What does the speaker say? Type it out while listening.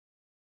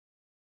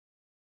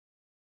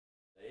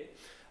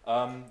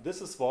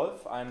This is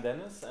Wolf, I'm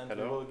Dennis, and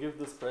Hello. we will give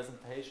this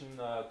presentation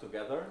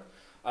together.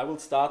 I will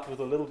start with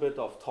a little bit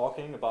of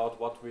talking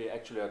about what we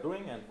actually are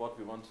doing and what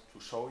we want to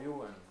show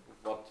you and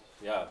what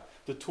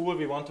the tool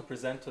we want to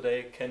present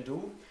today can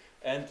do.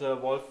 And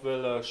Wolf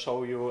will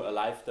show you a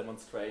live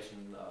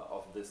demonstration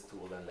of this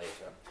tool then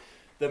later.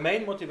 The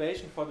main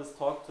motivation for this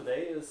talk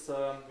today is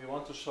we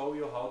want to show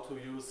you how to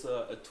use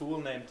a tool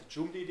named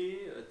JooMDD.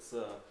 It's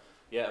a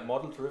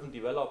model-driven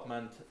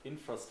development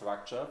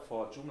infrastructure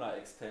for Joomla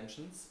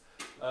extensions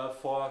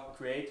for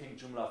creating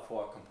Joomla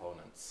 4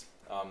 components.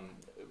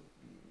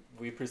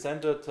 We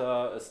presented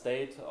a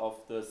state of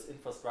this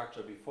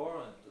infrastructure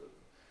before,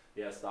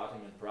 and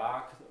starting in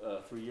Prague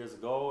 3 years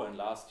ago, and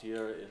last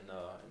year in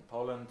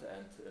Poland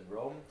and in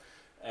Rome.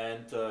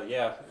 And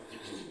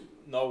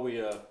now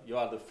you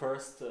are the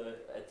first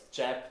at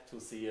JAB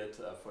to see it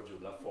for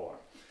Joomla 4.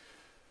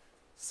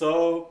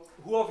 So,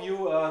 who of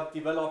you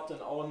developed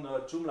an own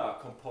Joomla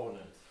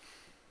component?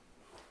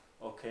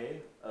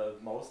 Okay,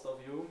 most of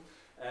you,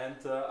 and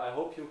I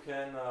hope you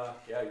can.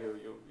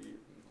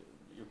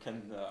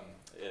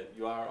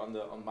 You are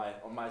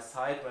on my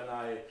side when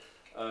I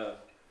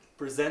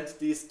present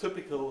these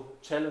typical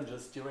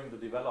challenges during the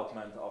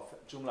development of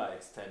Joomla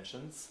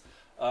extensions.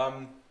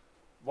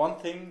 One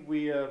thing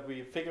we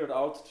figured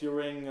out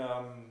during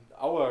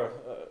our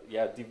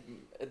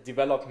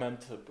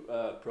development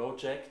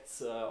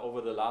projects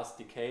over the last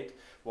decade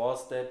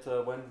was that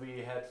when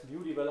we had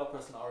new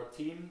developers in our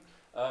team,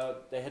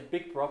 they had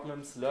big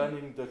problems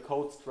learning the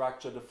code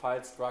structure, the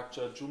file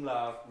structure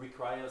Joomla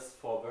requires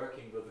for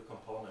working with a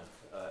component,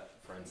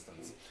 for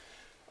instance.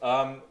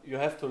 You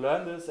have to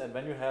learn this, and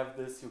when you have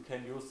this, you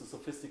can use the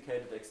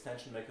sophisticated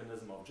extension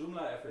mechanism of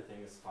Joomla.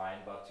 Everything is fine,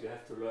 but you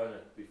have to learn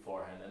it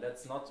beforehand, and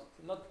that's not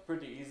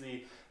pretty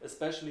easy,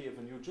 especially if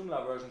a new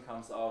Joomla version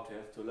comes out. You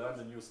have to learn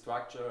the new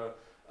structure,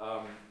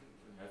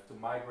 you have to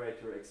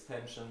migrate your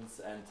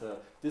extensions, and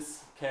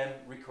this can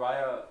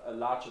require a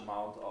large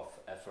amount of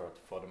effort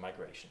for the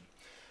migration.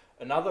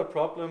 Another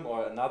problem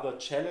or another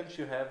challenge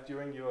you have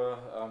during your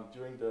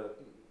during the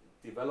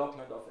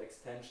development of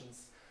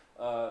extensions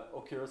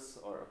occurs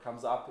or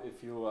comes up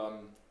if you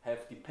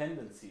have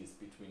dependencies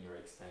between your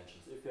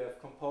extensions. If you have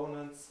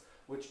components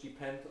which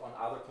depend on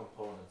other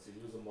components, you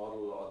use a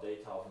model or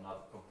data of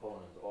another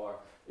component, or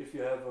if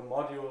you have a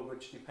module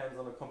which depends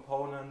on a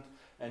component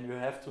and you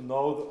have to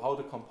know how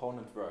the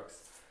component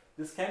works.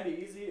 This can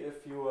be easy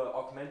if you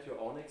augment your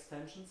own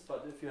extensions,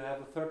 but if you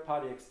have a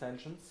third-party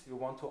extensions you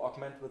want to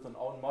augment with an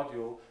own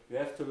module, you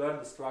have to learn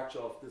the structure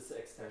of this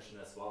extension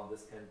as well, and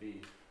this can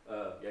be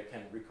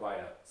can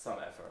require some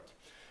effort.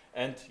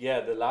 And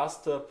the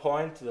last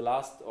point, the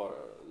last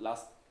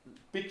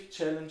big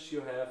challenge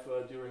you have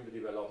during the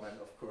development,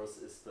 of course,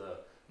 is the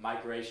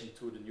migration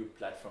to the new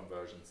platform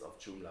versions of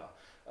Joomla.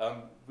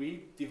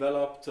 We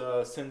developed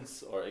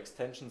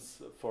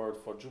extensions for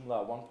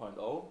Joomla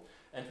 1.0,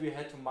 and we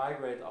had to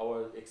migrate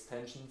our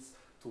extensions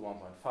to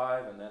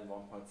 1.5, and then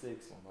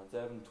 1.6,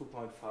 1.7,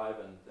 2.5,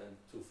 and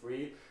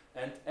 2.3.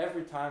 And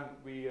every time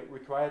we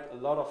required a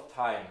lot of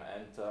time,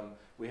 and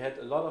we had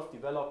a lot of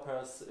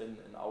developers in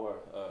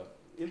our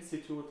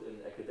institute, in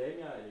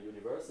academia, in a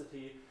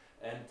university,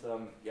 and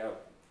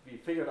we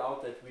figured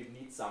out that we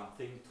need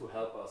something to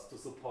help us, to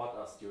support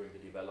us during the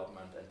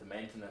development and the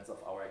maintenance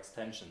of our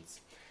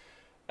extensions.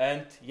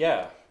 And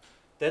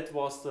that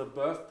was the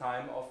birth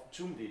time of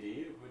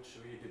JooMDD, which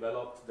we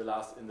developed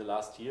in the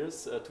last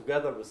years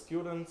together with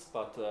students,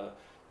 but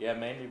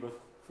mainly with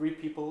 3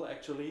 people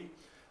actually.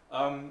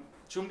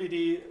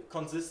 JooMDD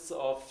consists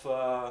of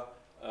a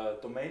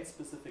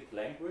domain-specific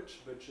language,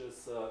 which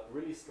is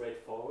really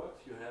straightforward.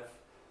 You have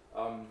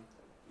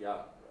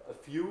a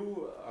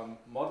few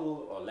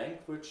model or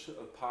language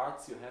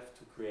parts you have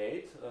to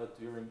create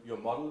during your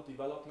model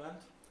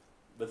development.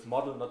 With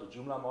model, not a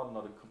Joomla model,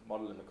 not a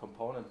model in a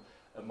component,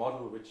 a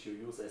model which you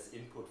use as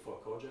input for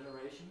code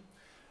generation.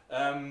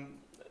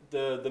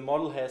 The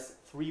model has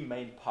 3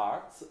 main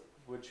parts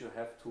which you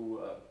have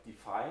to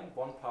define.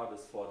 One part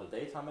is for the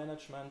data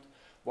management.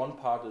 One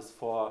part is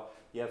for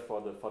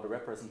the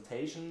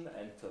representation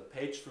and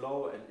page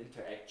flow and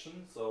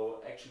interaction.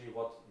 So actually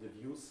what the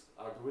views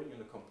are doing in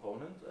the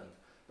component and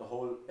the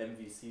whole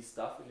MVC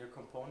stuff in your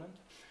component.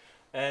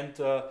 And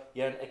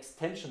an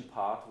extension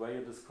part where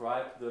you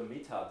describe the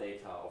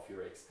metadata of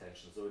your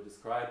extension. So you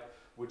describe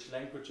which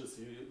languages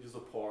you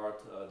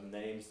support,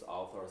 names,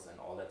 authors, and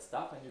all that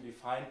stuff, and you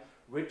define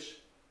which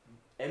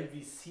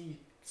MVC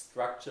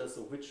structures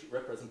or which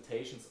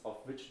representations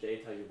of which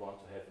data you want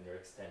to have in your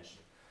extension.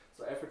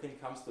 So everything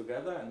comes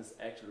together and is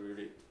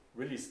actually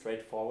really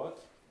straightforward,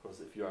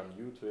 because if you are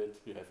new to it,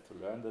 you have to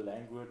learn the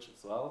language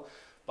as well.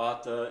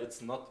 But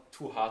it's not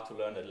too hard to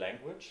learn that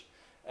language.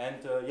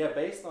 And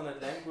based on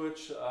that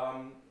language,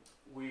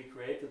 we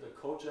created a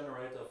code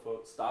generator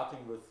for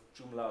starting with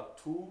Joomla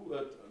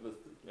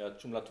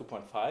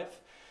 2.5.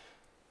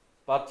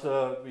 But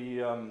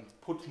we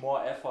put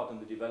more effort in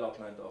the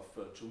development of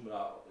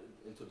Joomla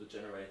into the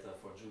generator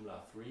for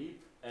Joomla 3,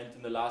 and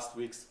in the last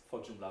weeks for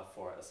Joomla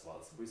 4 as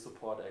well. So we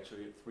support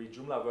actually 3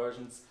 Joomla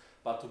versions,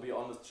 but to be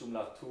honest,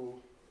 Joomla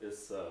 2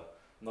 is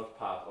not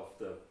part of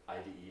the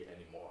IDE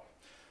anymore.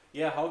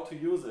 Yeah, how to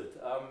use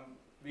it?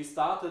 We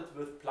started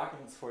with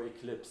plugins for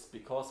Eclipse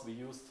because we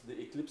used the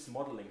Eclipse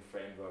modeling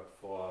framework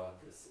for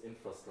this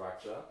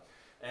infrastructure.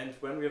 And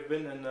when we have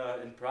been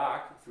in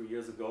Prague 3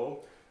 years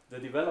ago, the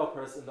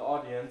developers in the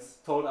audience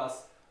told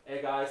us,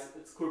 hey guys,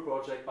 it's a cool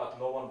project, but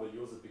no one will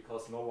use it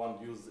because no one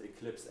uses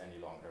Eclipse any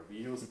longer. We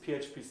use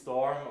PHP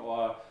Storm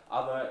or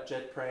other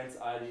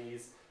JetBrains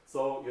IDEs,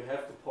 so you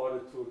have to port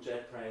it to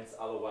JetBrains,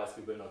 otherwise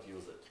we will not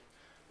use it.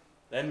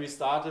 Then we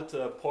started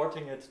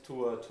porting it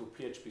to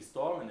PHP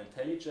Storm and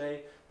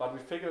IntelliJ, but we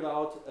figured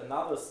out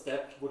another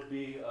step would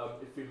be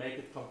if we make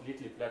it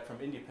completely platform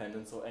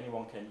independent, so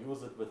anyone can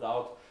use it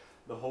without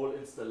the whole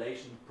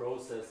installation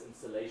process,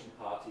 installation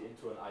party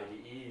into an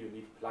IDE. You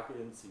need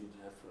plugins, you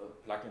have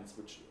plugins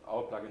which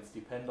our plugins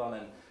depend on,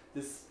 and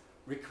this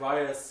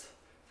requires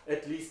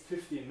at least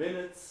 15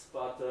 minutes,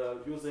 but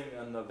using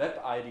a web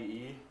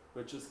IDE,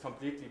 which is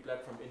completely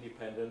platform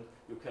independent,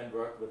 you can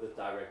work with it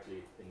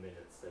directly in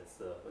minutes.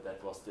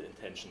 That was the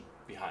intention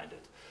behind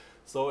it.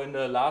 So in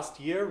the last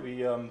year,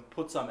 we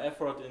put some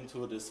effort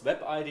into this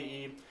web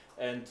IDE,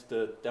 and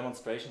the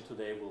demonstration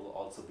today will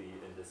also be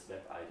in this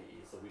web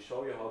IDE. So we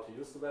show you how to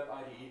use the web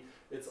IDE.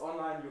 It's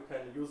online, you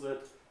can use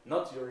it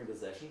not during the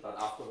session, but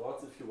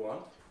afterwards if you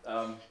want.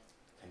 You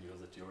can use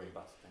it during,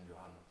 but then you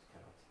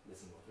cannot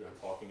listen what we are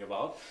talking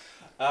about.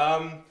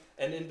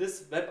 And in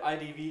this web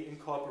IDE we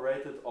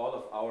incorporated all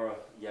of our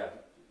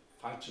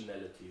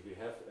functionality. We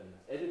have an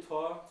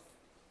editor.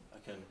 I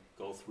can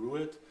go through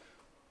it.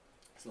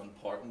 It's not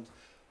important.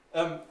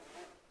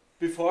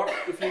 If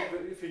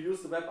you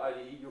use the web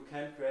IDE, you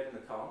can create an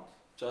account.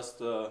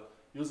 Just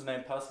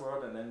username,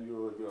 password, and then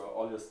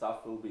all your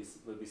stuff will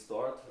be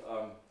stored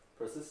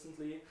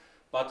persistently.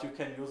 But you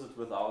can use it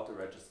without a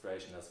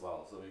registration as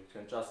well. So you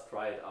can just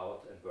try it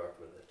out and work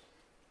with it.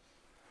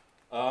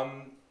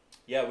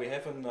 We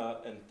have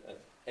an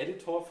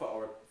editor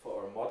for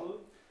our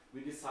model.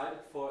 We decided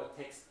for a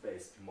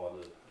text-based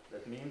model.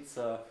 That means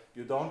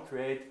you don't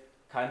create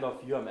kind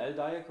of UML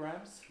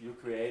diagrams. You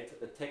create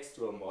a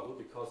textual model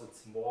because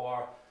it's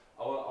more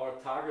our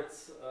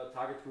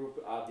target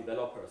group are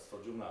developers for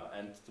Joomla,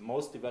 and the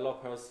most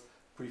developers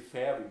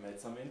prefer, we made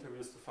some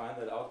interviews to find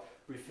that out,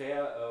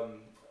 prefer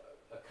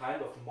a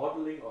kind of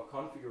modeling or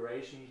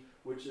configuration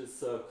which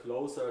is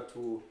closer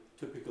to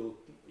typical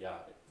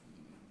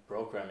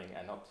programming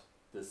and not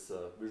this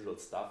visual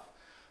stuff.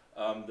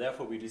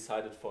 Therefore we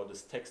decided for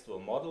this textual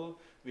model.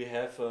 We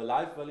have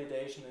live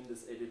validation in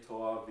this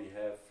editor, we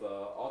have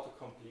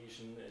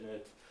auto-completion in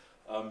it.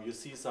 You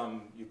see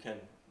you can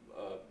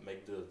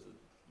make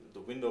the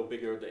window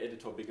bigger, the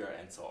editor bigger,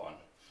 and so on.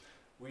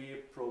 We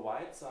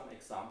provide some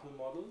example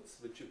models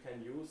which you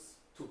can use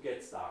to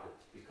get started,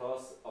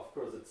 because of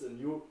course it's a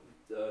new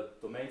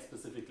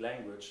domain-specific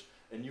language,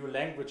 a new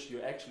language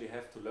you actually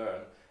have to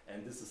learn,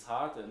 and this is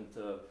hard, and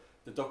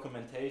the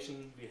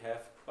documentation we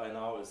have by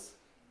now is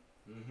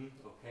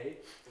okay.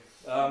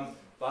 A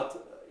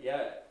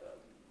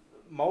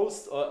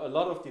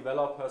lot of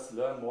developers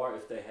learn more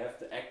if they have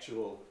the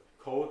actual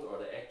code or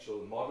the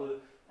actual model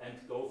and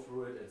go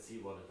through it and see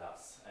what it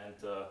does. And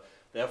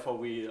therefore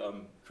we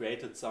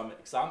created some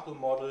example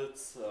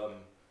models,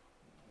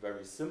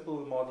 very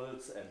simple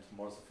models and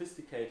more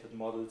sophisticated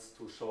models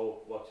to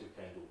show what you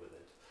can do with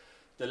it.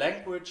 The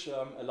language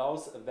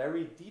allows a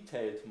very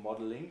detailed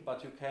modeling,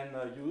 but you can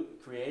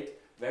create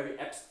very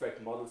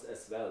abstract models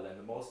as well,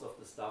 and most of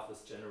the stuff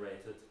is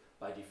generated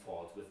by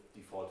default with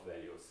default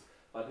values.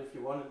 But if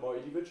you want it more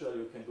individual,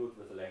 you can do it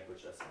with the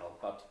language as well.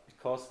 But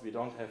because we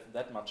don't have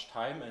that much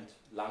time and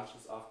lunch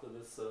is after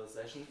this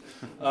session,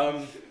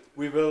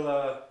 we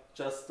will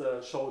just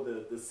show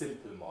the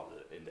simple model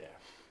in there.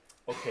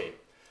 Okay,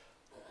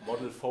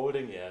 model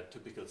folding,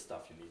 typical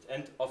stuff you need.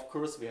 And of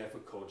course we have a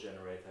code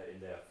generator in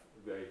there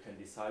where you can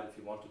decide if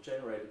you want to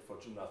generate it for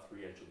Joomla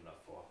 3 and Joomla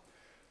 4.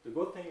 The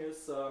good thing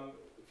is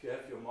if you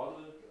have your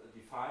model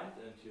defined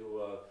and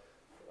you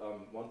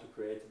want to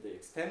create the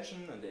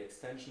extension, and the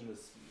extension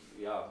is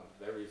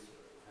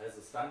has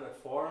a standard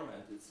form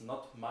and it's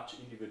not much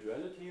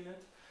individuality in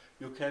it,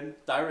 you can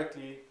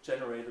directly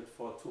generate it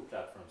for 2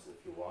 platforms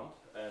if you want,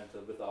 and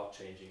without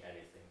changing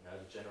anything.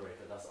 The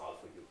generator does all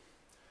for you.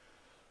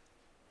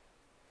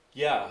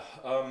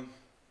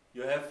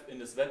 You have in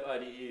this web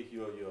IDE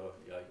your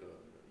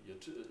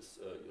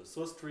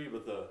source tree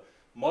with a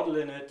model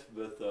in it,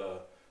 with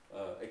a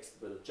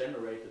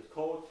generated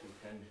code. You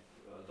can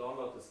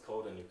download this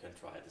code and you can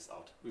try this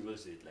out. We will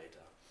see it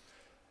later.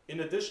 In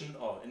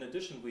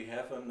addition, we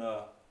have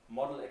a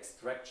model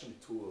extraction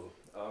tool.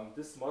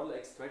 This model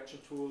extraction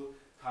tool,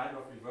 kind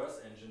of reverse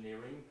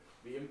engineering,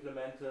 we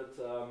implemented,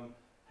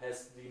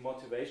 has the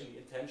motivation, the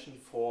intention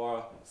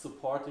for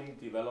supporting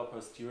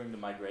developers during the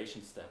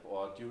migration step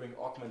or during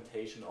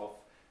augmentation of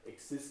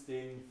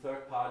existing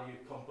third-party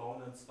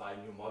components by a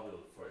new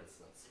module, for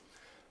instance.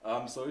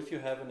 So if you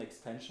have an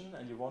extension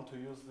and you want to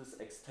use this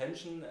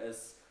extension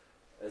as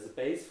a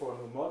base for a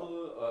new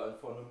model,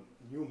 for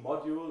a new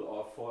module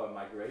or for a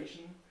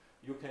migration,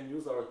 you can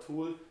use our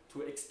tool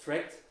to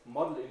extract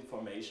model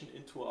information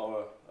into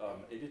our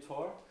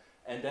editor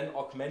and then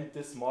augment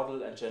this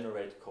model and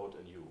generate code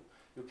anew.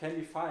 You can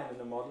define in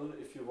a model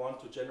if you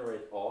want to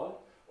generate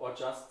all or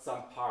just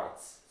some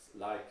parts,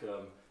 like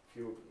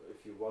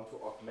if you want to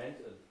augment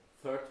a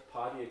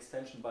third-party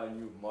extension by a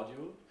new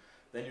module,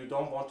 then you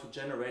don't want to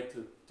generate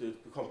the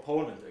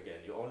component again.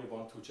 You only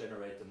want to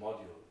generate the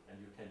module, and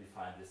you can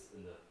define this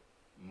in the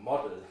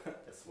model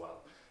as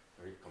well.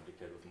 Very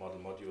complicated with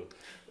module.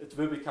 It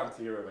will become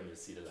clearer when you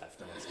see the live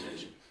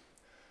demonstration.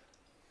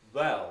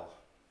 Well,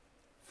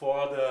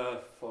 for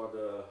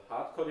the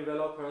hardcore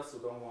developers who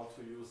don't want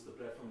to use the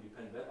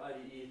platform-dependent web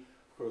IDE,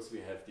 of course we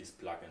have these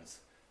plugins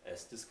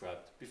as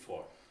described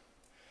before.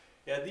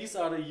 Yeah, these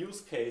are the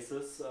use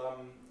cases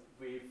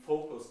we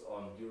focused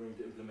on during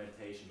the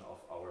implementation of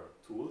our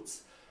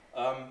tools.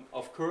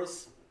 Of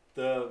course,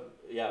 the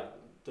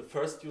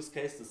first use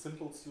case, the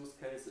simplest use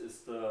case, is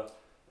the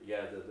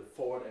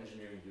forward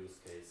engineering use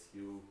case.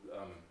 You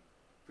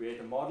create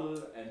a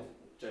model and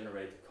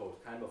generate a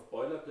code, kind of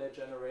boilerplate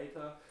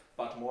generator,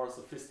 but more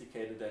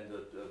sophisticated than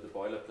the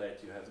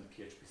boilerplate you have in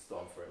PHP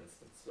Storm, for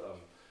instance,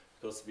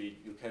 because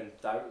you can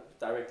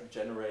directly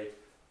generate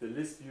the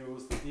list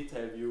views, the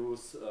detail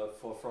views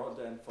for front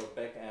end, for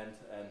back end,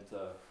 and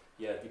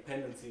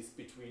dependencies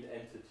between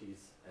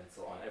entities and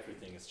so on.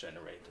 Everything is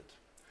generated.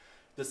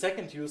 The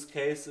second use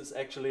case is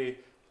actually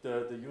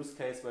the use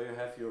case where you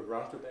have your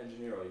round-trip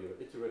engineer or your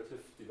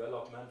iterative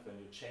development. When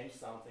you change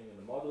something in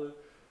the model,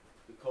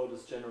 the code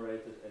is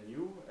generated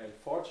anew. And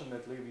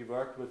fortunately, we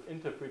work with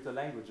interpreter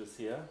languages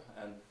here,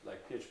 and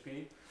like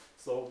PHP.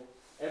 So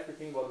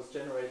everything what is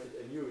generated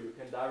anew, you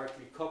can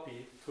directly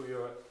copy to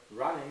your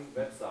running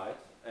website,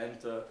 and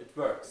it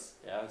works.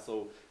 Yeah,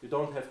 so you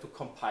don't have to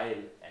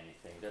compile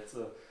anything.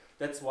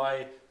 That's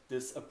why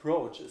this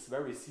approach is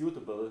very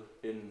suitable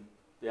in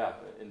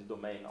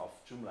domain of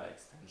Joomla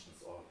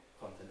extensions or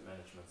content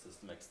management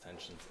system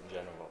extensions in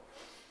general.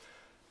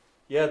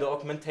 Yeah, the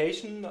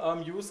augmentation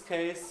use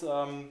case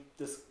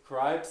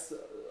describes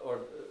or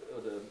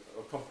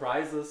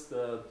comprises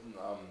the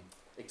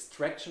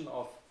extraction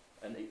of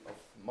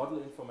model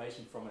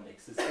information from an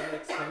existing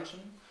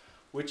extension,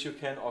 which you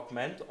can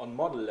augment on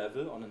model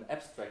level, on an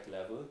abstract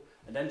level,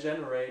 and then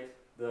generate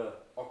the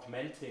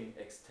augmenting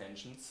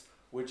extensions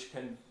which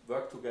can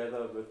work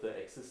together with the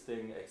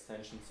existing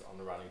extensions on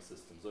the running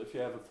system. So if you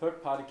have a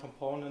third-party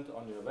component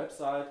on your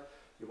website,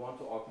 you want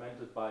to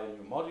augment it by a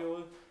new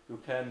module, you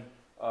can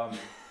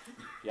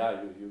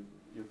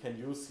you can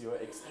use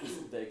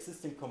the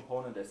existing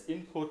component as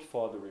input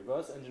for the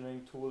reverse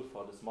engineering tool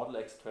for this model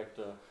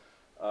extractor,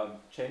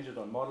 change it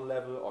on model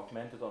level,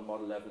 augment it on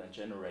model level, and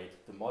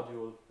generate the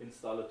module,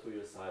 install it to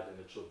your site, and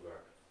it should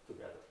work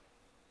together.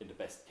 In the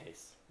best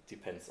case, it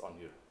depends on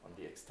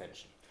the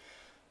extension.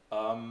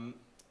 And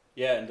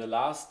the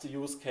last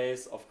use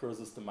case, of course,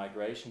 is the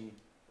migration.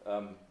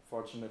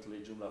 Fortunately,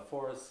 Joomla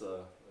 4 is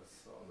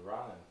on the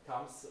run and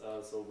comes,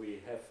 so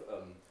we have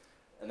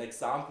an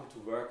example to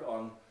work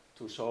on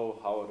to show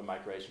how the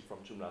migration from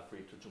Joomla 3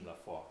 to Joomla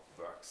 4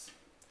 works.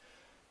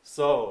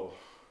 So,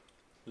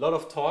 a lot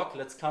of talk.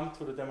 Let's come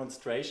to the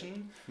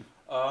demonstration.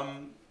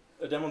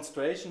 A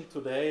demonstration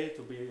today,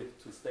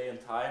 to stay in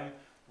time,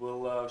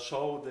 will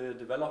show the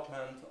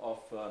development of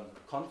a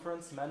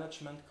conference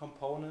management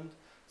component.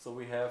 So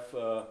we have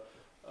a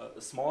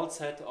small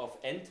set of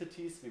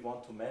entities we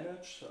want to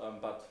manage,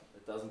 but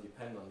it doesn't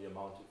depend on the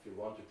amount. If you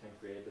want, you can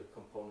create a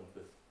component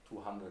with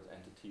 200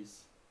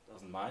 entities,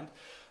 doesn't mind.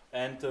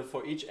 And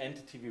for each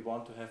entity, we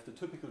want to have the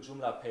typical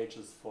Joomla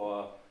pages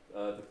for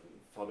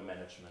the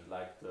management,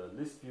 like the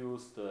list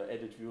views, the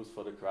edit views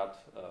for the CRUD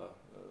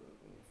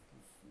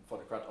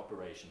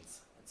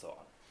operations, and so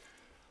on.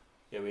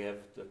 Here we have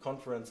the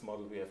conference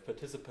model, we have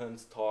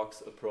participants,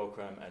 talks, a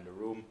program, and a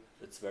room.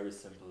 It's very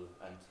simple,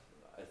 and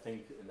I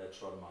think in that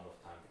short amount of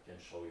time we can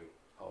show you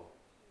how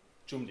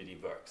JooMDD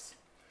works.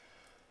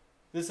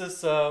 This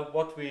is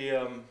what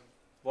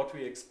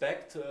we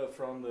expect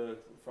from the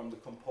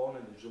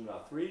component in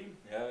Joomla 3.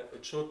 Yeah,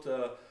 it should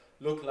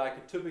look like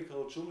a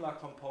typical Joomla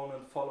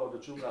component, follow the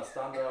Joomla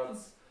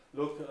standards,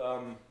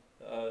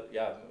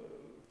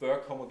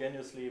 work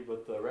homogeneously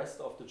with the rest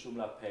of the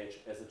Joomla page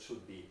as it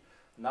should be.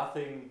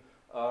 Nothing,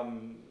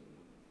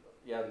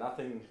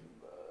 nothing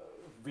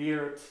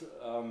weird,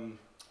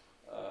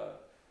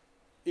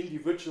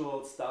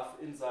 individual stuff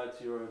inside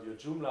your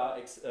Joomla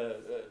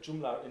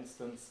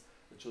instance.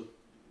 It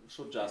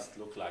should just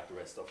look like the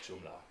rest of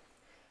Joomla.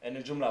 And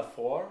in Joomla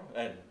 4,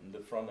 and in the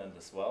front end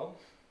as well.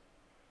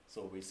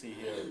 So we see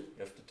here we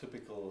have the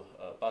typical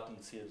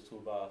buttons here, the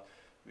toolbar.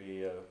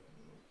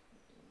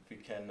 We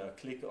can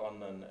click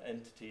on an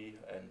entity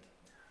and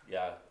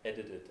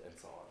edit it and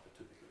so on, the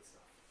typical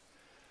stuff.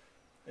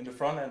 In the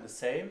front end the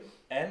same,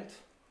 and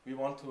we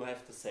want to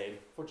have the same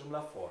for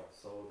Joomla 4.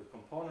 So the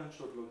component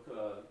should look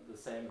the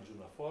same in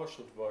Joomla 4,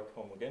 should work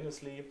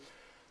homogeneously.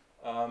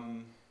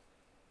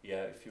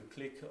 If you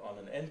click on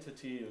an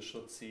entity, you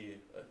should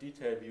see a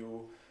detail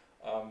view.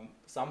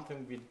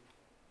 Something we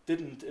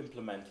didn't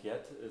implement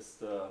yet is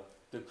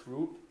the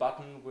group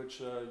button, which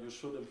you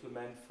should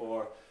implement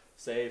for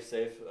save,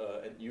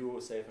 and new,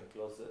 save and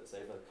close,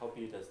 save and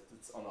copy.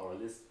 It's on our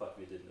list, but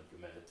we didn't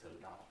implement it till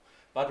now.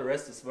 But the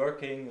rest is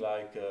working,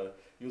 like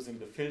using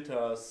the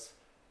filters,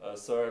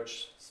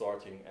 search,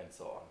 sorting, and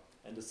so on.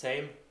 And the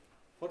same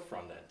for the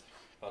front end.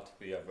 But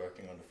we are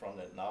working on the front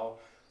end now,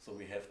 so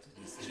we have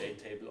these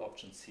JTable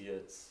options here.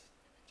 It's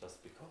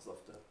just because of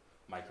the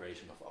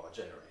migration of our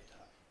generator.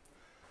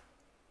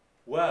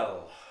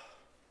 Well,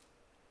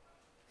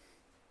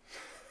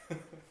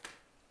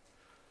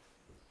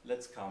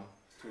 let's come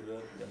to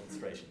the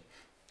demonstration.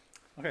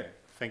 Okay,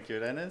 thank you,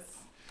 Dennis.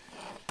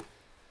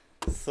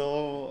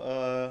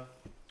 So,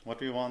 what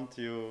we want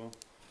to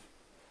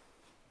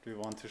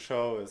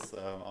show is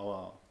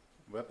our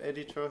web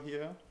editor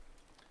here.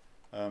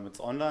 It's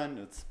online,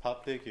 it's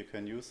public, you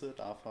can use it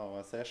after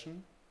our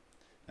session.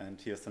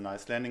 And here's a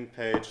nice landing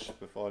page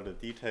with all the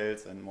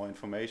details and more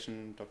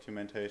information,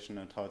 documentation,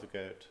 and how to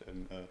get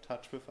in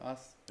touch with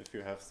us if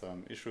you have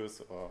some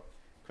issues or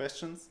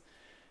questions.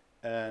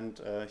 And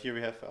here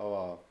we have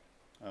our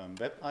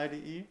web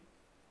IDE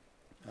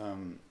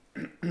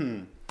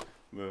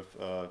with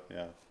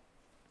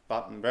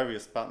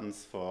various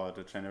buttons for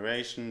the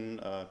generation,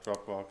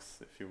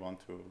 Dropbox if you want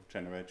to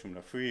generate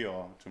Joomla 3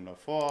 or Joomla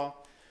 4.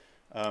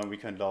 We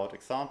can load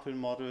example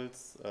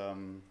models.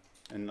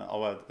 In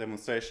our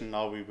demonstration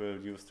now we will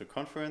use the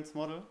conference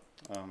model.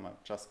 I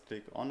just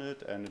click on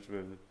it and it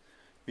will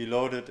be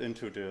loaded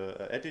into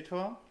the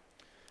editor.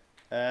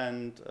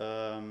 And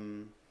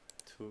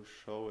to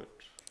show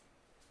it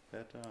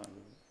better, I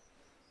will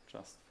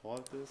just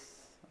fold this.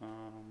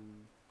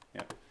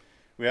 Yeah.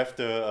 We have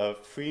the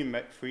three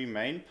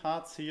main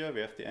parts here.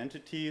 We have the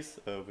entities,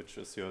 which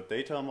is your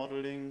data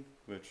modeling,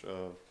 which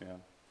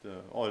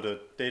all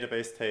the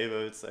database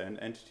tables and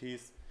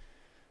entities,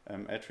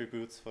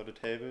 attributes for the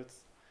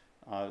tables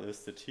are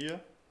listed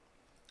here.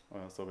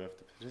 So we have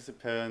the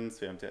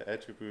participants, we have the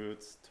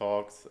attributes,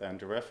 talks, and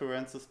the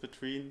references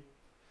between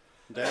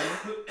them.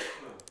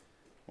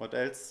 What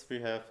else we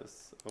have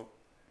is,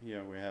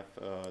 here we have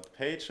the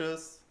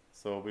pages.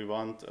 So we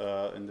want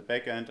in the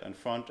back end and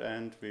front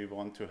end, we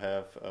want to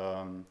have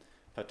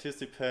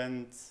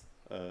participants,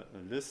 a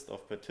list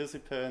of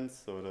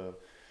participants. So the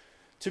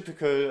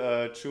typical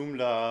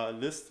Joomla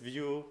list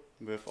view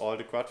with all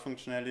the CRUD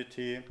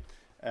functionality.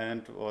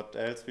 And what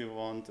else we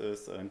want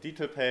is a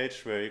detail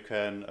page where you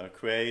can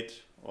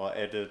create or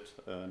edit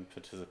a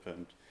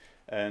participant.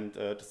 And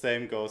the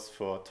same goes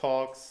for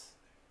talks,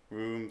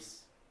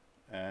 rooms,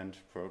 and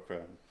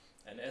program.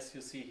 And as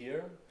you see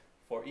here,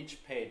 for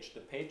each page, the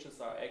pages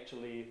are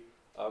actually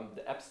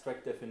the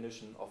abstract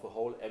definition of a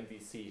whole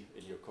MVC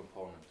in your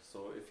component.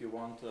 So if you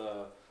want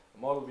a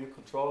model view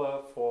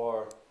controller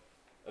for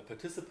a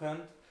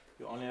participant,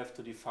 you only have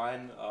to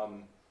define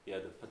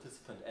the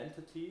participant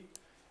entity,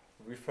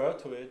 refer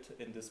to it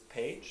in this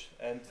page,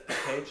 and the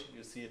page,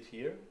 you see it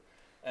here.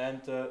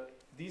 And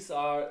these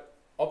are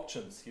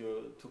options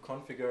to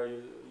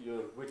configure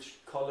which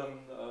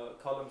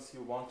columns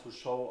you want to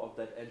show of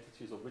that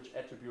entity, so which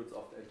attributes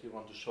of the entity you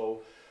want to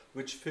show,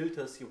 which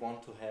filters you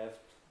want to have,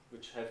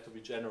 which have to be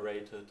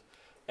generated.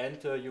 And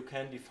you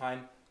can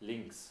define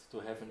links to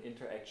have an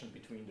interaction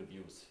between the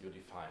views you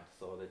defined,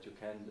 so that you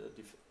can,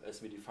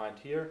 as we defined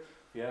here,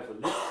 we have a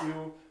list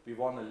view, we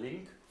want a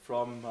link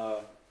from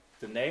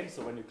the name.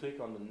 So when you click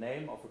on the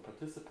name of a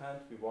participant,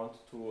 we want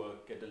to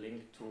get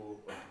linked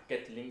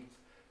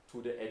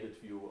to the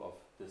edit view of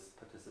this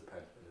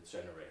participant when it's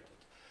generated.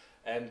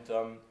 And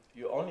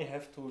you only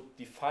have to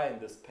define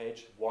this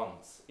page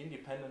once,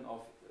 independent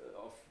of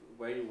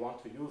where you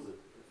want to use it.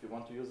 If you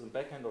want to use it in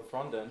backend or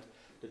front end,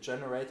 the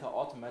generator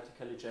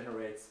automatically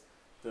generates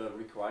the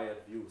required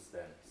views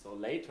then. So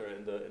later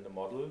in the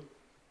model,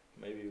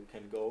 maybe you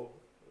can go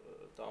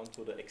down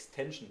to the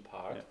extension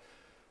part. Yeah.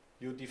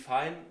 You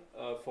define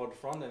for the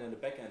front end and the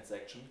back end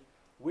section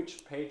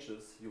which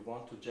pages you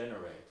want to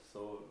generate.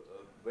 So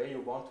where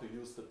you want to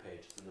use the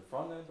pages, in the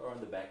front end or in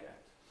the back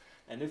end.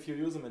 And if you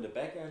use them in the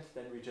back end,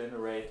 then we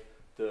generate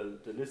the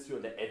list view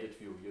and the edit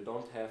view. You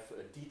don't have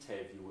a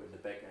detail view in the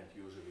back end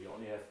usually, you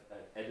only have an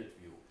edit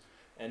view.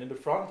 And in the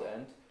front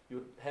end,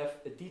 you have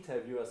a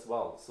detail view as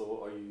well. So,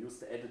 or you use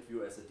the edit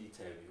view as a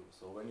detail view.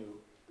 So when you,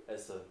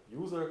 as a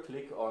user,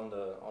 click on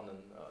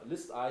a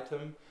list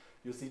item,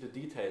 you see the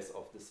details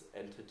of this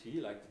entity,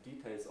 like the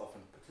details of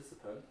a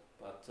participant.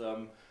 But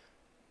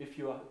if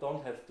you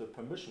don't have the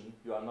permission,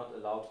 you are not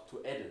allowed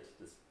to edit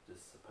this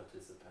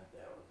participant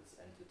there or this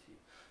entity.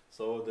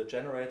 So the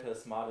generator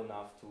is smart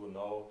enough to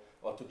know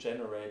or to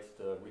generate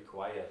the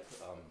required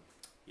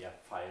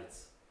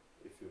files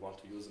if you want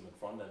to use them in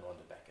front end or in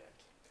the back end.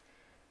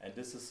 And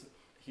this is,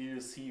 here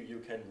you see you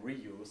can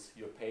reuse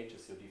your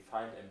pages, your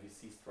defined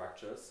MVC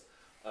structures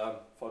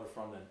for the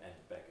front end and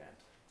the back end.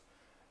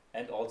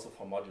 And also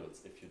for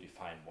modules if you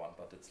define one,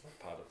 but it's not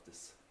part of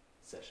this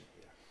session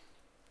here.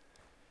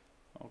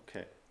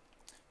 Okay.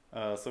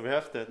 So we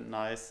have that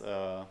nice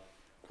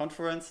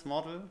conference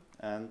model,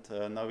 and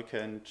now we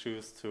can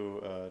choose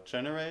to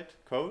generate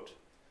code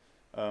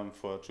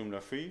for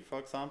Joomla 3, for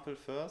example,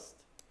 first.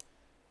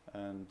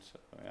 And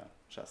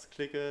just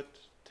click it,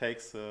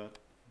 takes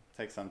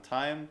some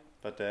time.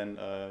 but then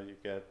you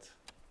get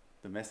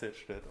the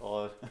message that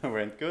all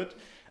went good.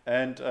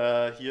 And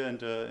here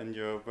in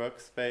your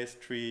workspace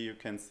tree, you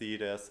can see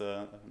there's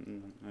a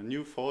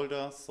new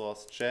folder,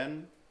 source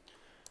gen,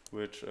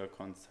 which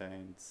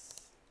contains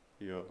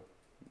your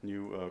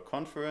new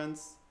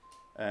conference,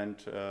 and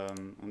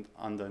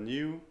under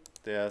new,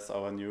 there's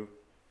our new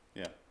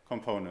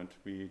component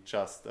we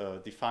just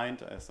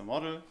defined as a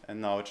model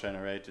and now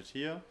generated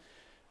here.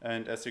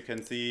 And as you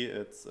can see,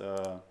 it's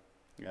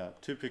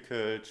typical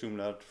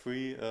Joomla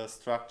 3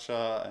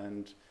 structure,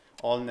 and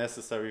all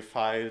necessary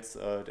files,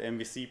 the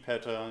MVC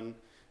pattern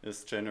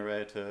is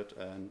generated,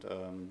 and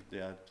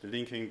the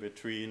linking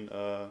between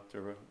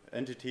the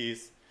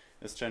entities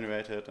is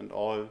generated, and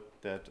all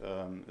that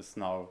is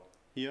now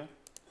here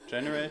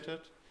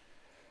generated.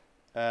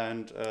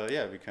 And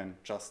we can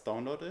just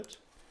download it.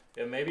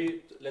 Yeah,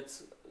 maybe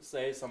let's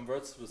say some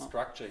words to the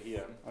structure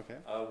here. Okay.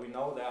 We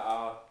know there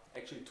are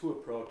actually two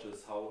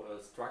approaches how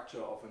a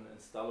structure of an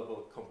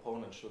installable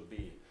component should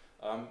be.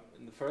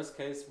 In the first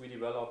case, we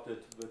developed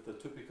it with the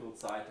typical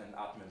site and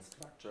admin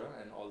structure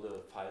and all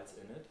the files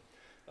in it.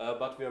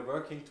 But we are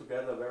working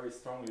together very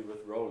strongly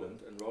with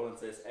Roland, and Roland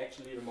says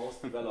actually the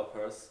most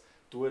developers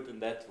do it in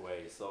that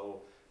way.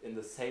 So in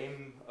the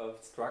same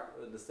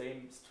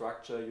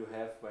structure you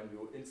have when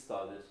you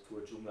install it to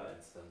a Joomla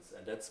instance,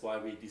 and that's why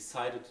we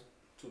decided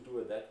to do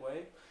it that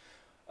way.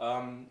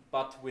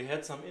 But we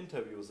had some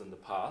interviews in the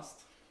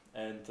past,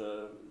 and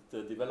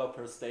the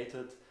developers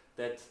stated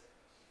that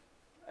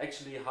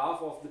actually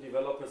half of the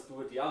developers do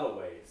it the other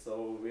way.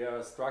 So we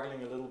are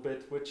struggling a little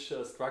bit which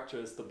structure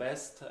is the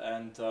best,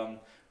 and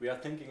we are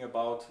thinking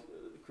about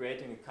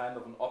creating a kind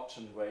of an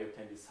option where you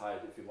can decide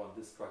if you want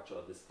this structure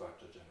or this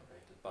structure generated.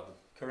 But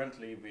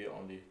currently we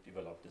only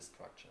develop this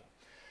structure.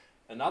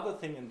 Another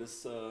thing in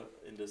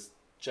this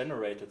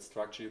generated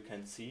structure you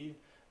can see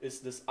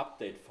is this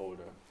update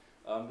folder.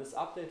 This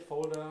update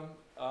folder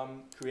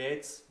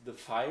creates the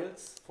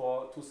files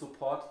to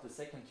support the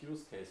second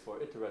use case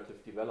for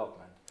iterative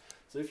development.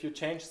 So if you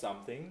change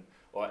something,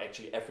 or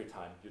actually every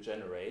time you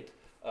generate,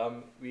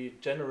 we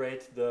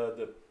generate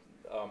the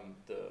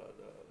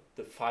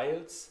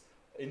files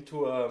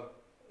into a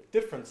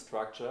different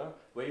structure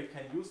where you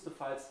can use the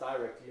files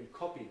directly and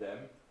copy them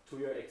to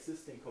your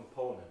existing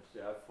component,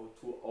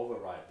 to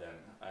override them,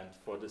 and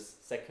for this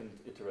second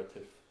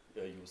iterative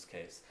use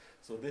case.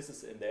 So this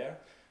is in there,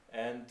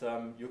 and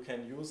you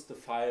can use the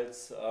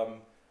files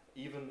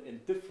even in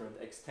different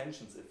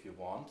extensions if you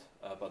want,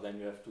 but then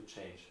you have to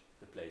change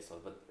the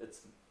placeholder, but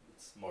it's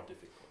more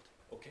difficult.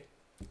 Okay.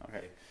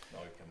 Okay. Now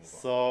we can move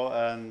on. So,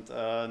 and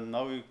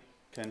now we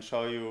can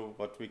show you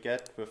what we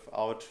get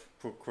without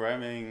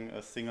programming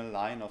a single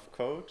line of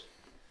code.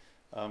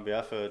 We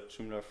have a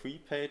Joomla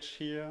 3 page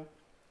here,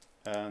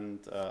 and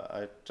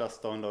I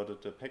just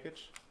downloaded the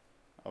package,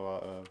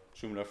 our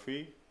Joomla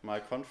 3 My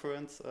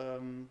Conference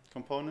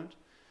component,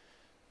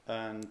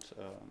 and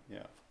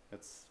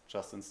let's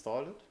just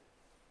install it.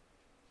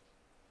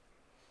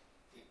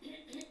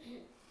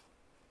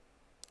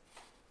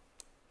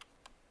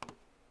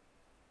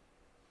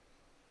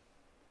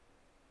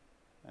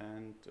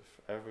 And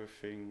if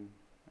everything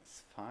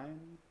is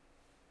fine,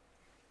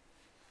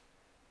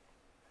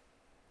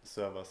 the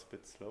server's a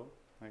bit slow,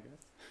 I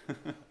guess.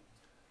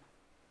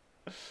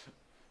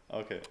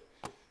 Okay,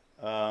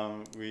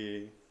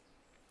 we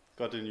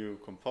got a new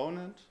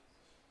component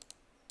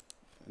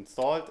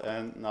installed,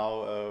 and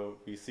now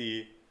we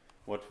see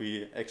what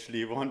we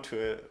actually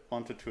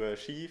wanted to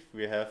achieve.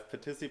 We have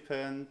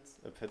participants,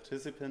 a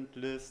participant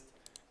list,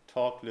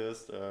 talk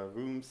list, a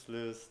rooms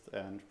list,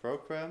 and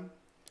program.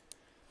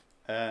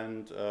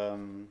 And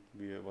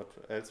what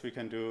else we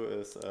can do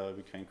is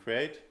we can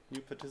create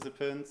new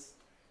participants.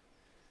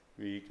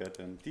 We get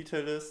a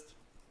detail list.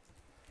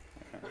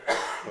 I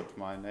put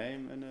my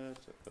name in it.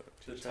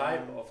 The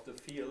type of the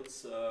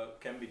fields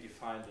can be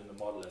defined in the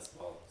model as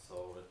well.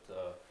 So it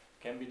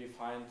can be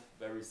defined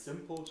very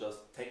simple, just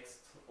text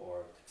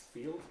or text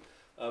field,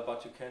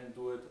 but you can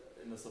do it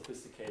in a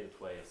sophisticated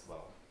way as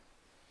well.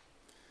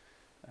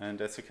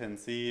 And as you can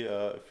see,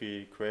 if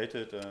we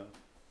created a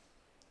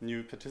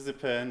new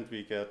participant,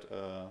 we get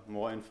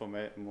more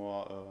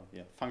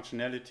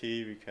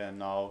functionality. We can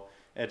now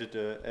edit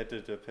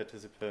the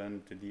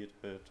participant, delete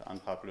it,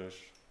 unpublish,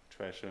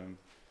 trash him,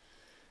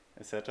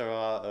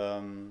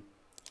 etc.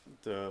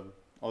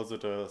 Also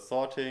the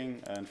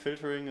sorting and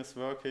filtering is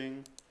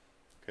working.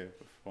 Okay,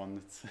 with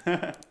one it's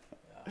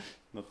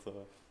not so.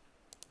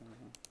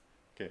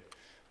 Okay,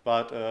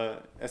 but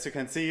as you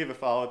can see,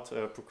 without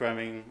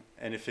programming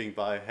anything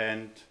by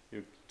hand,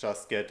 you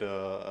just get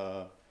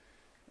a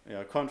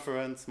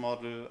conference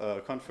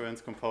model,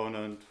 conference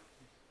component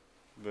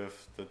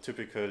with the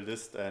typical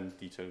list and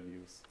detail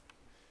views.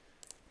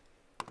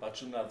 But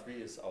Joomla 3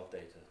 is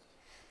outdated.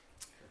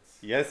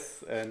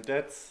 Yes, and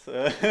that's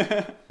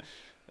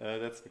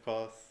that's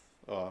because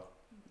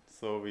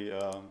so we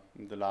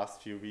in the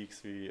last few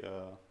weeks we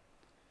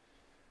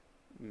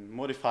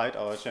modified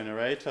our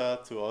generator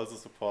to also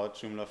support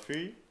Joomla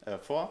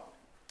 4,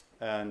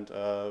 and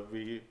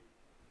we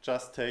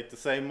just take the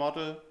same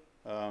model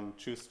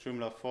choose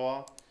Joomla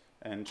 4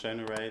 and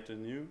generate a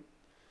new.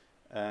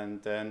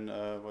 And then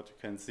what you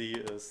can see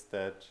is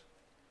that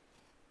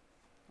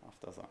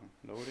after some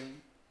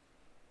loading,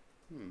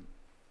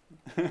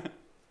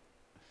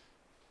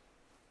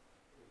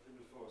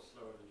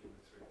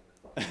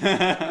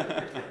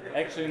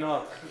 Actually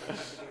not.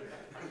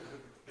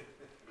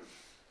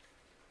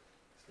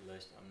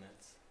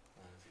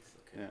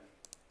 Yeah.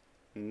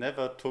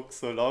 Never took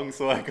so long,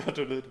 so I got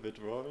a little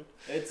bit worried.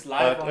 It's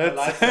live on the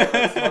live server,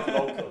 it's not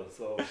local.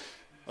 So.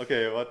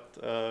 Okay, what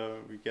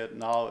we get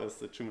now is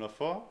the Joomla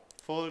 4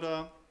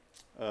 folder,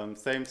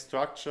 same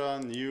structure,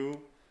 new,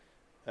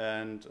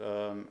 and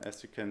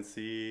as you can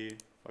see,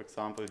 for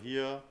example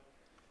here,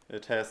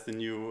 it has the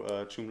new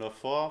Joomla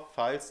 4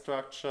 file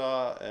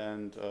structure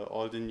and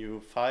all the new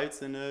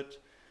files in it.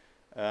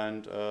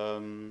 And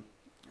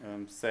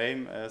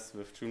same as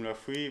with Joomla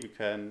 3, we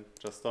can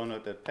just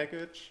download that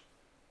package,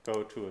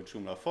 go to a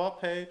Joomla 4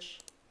 page,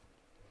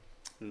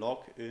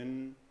 log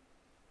in,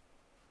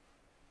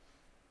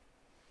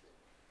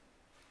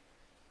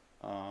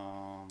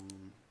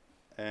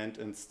 and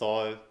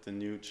install the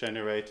new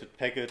generated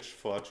package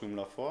for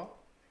Joomla 4.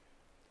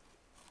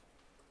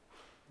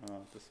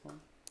 This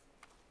one.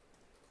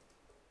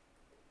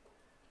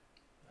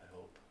 I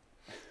hope.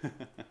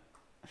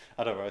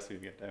 Otherwise we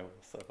get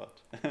errors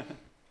about.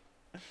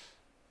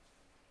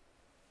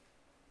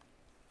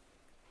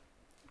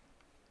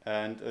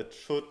 And it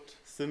should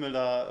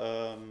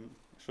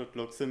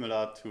look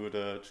similar to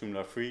the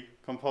Joomla 3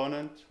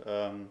 component.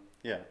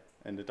 Yeah,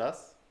 and it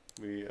does.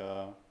 We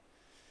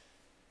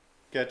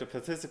get the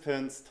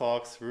participants,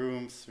 talks,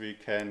 rooms. We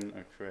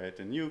can create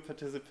a new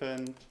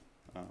participant.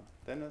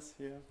 Dennis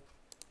here.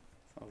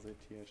 So the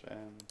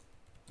THM.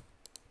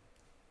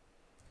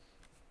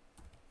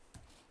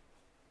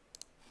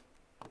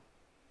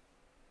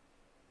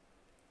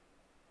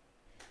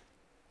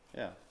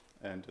 Yeah,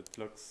 and it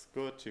looks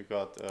good. You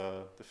got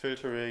the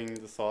filtering,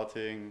 the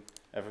sorting,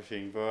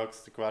 everything works,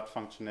 the grad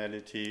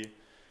functionality,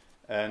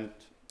 and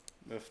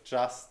with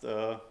just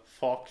 4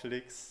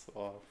 clicks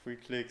or 3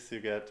 clicks, you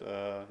get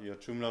your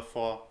Joomla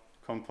 4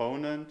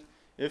 component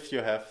if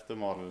you have the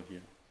model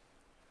here.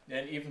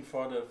 And even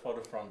for the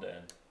front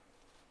end.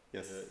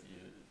 Yes. You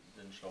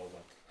didn't show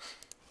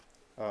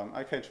that.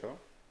 I can show.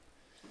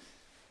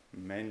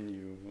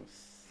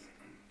 Menus.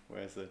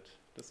 Where is it?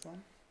 This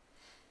one?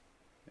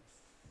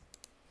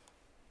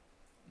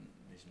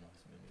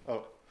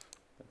 Oh,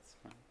 that's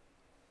fine.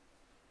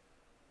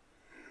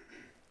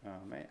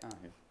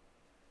 Here.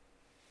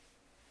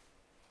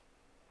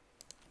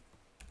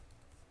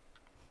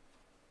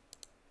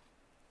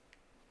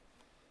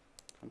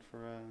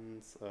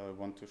 Conference.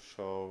 Want to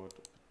show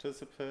the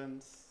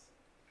participants.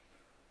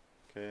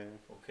 Okay.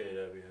 Okay,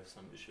 there we have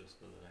some issues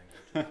with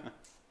the language.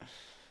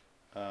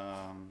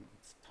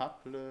 It's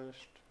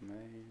published.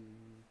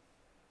 Main.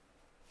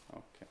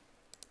 Okay.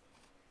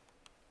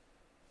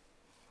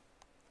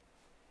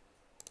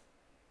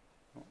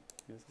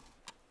 Here's it.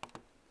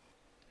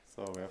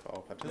 So we have our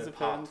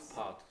participants.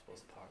 Part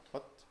was part.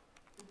 What?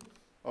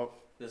 Oh.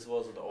 This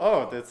was an old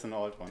one. That's an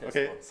old one. Test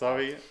okay, one.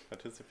 sorry.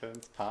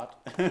 Participants, part.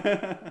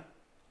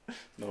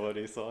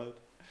 Nobody saw it.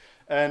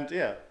 And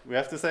yeah, we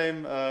have the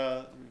same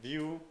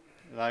view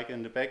like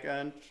in the back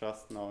end,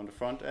 just now in the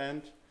front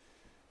end.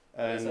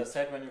 And as I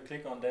said, when you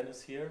click on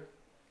Dennis here,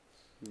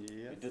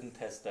 yes. We didn't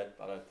test that,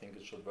 but I think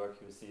it should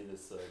work. You see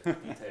this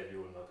detail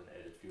view, not an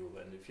edit view.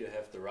 And if you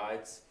have the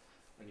rights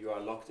and you are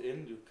logged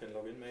in, you can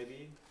log in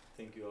maybe. I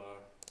think you are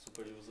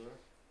super user.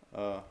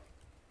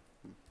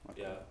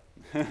 Yeah.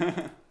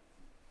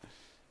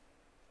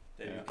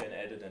 Then you can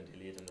edit and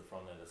delete in the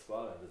front end as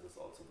well, and this is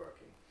also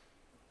working.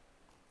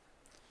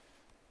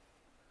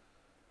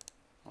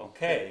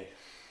 Okay.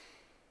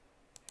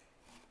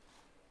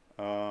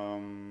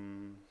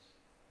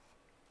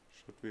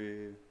 Should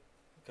we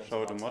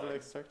show the model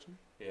extraction?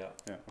 Yeah.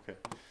 Yeah. Okay.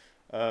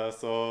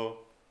 So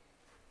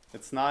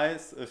it's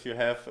nice if you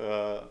have,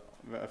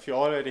 if you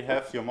already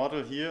have your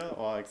model here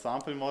or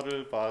example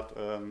model, but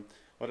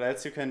what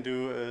else you can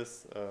do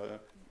is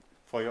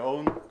for your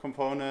own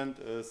component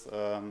is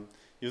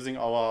using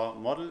our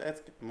model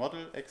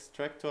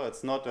extractor.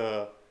 It's not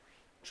a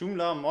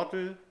Joomla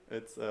model.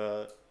 It's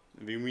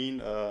we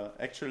mean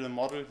actual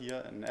model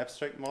here, an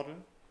abstract model,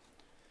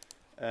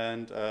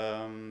 and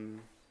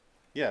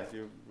yeah,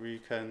 we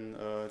can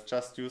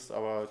just use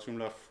our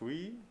Joomla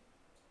 3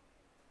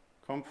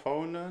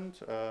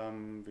 component.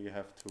 We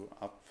have to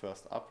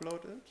first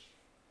upload it.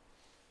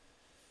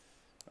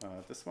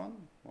 This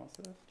one was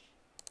it.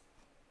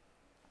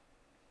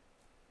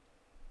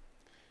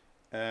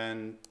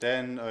 And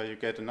then you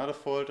get another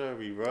folder,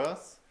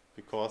 reverse,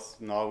 because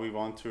now we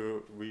want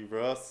to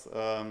reverse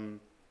an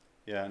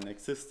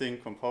existing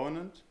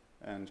component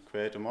and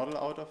create a model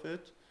out of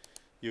it.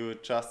 You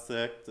just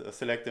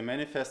select the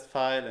manifest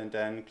file and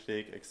then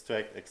click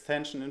extract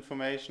extension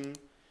information,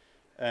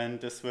 and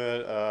this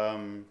will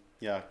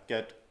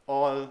get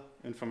all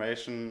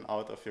information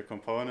out of your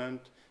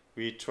component.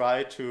 We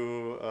try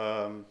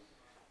to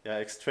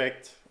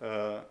extract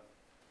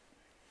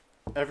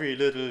every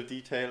little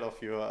detail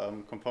of your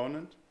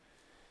component,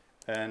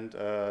 and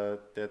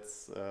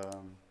that's.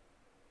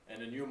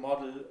 And a new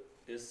model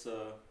is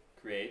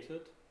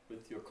created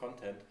with your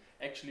content.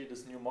 Actually,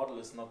 this new model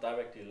is not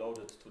directly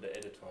loaded to the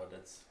editor.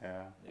 That's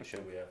the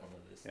issue we have on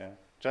the list. Yeah,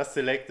 just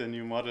select the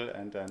new model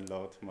and then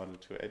load model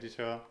to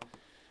editor.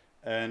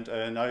 And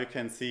now you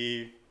can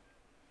see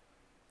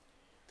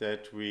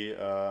that we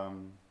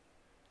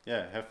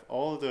have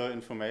all the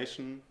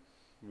information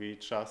we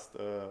just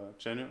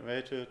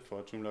generated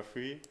for Joomla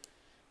 3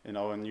 in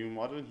our new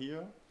model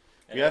here.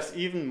 And we have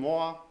even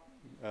more.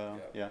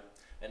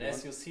 And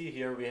as you see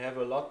here, we have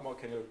a lot more.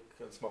 Can you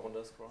scroll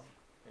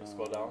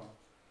down?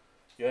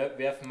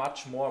 We have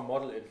much more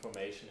model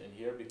information in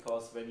here,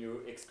 because when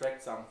you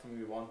extract something,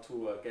 we want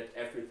to get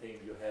everything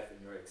you have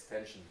in your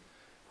extension.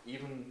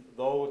 Even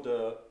though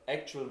the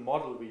actual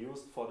model we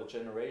used for the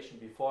generation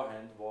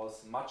beforehand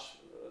was much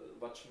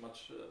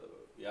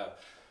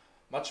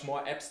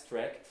more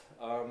abstract.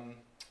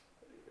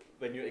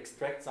 When you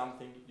extract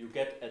something, you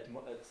get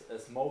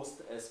as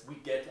most as we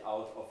get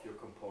out of your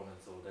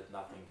component, so that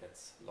nothing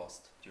gets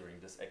lost during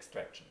this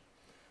extraction.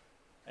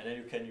 And then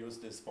you can use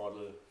this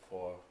model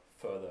for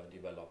further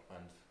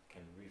development,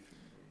 can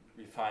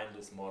refine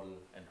this model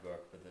and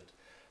work with it.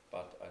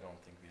 But I don't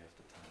think we have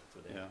the time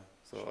today. Yeah.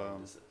 So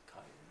this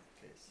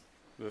case.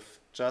 With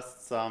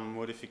just some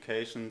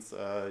modifications,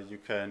 you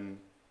can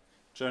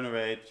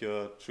generate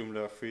your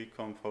Joomla 3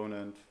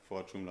 component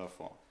for Joomla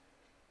 4.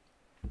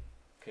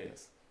 Okay.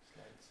 Yes.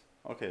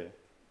 Okay.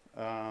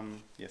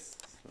 Yes,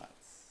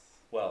 slides.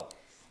 Well,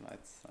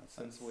 slides.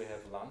 Since we have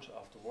lunch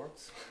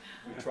afterwards,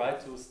 we try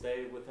to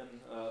stay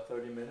within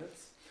 30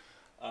 minutes,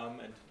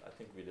 and I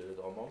think we did it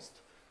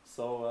almost.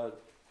 So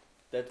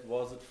that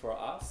was it for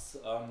us.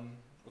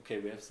 Okay,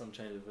 we have some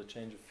changes. We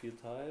change a field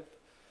type.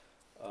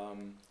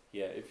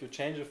 Yeah, if you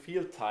change a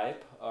field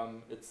type,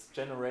 it's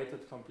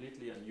generated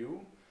completely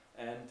anew,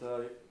 and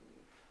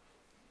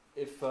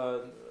if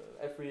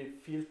every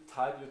field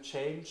type you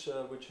change,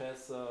 which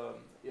has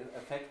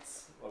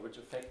which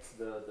affects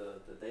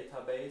the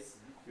database,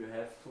 you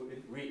have to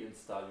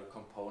reinstall your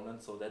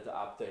component so that the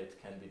update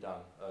can be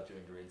done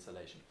during the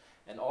reinstallation.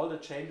 And all the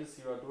changes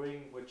you are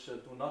doing which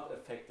do not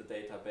affect the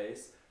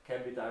database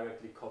can be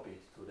directly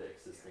copied to the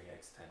existing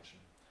extension.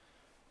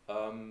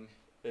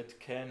 It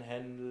can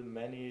handle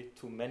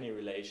many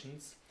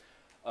relations.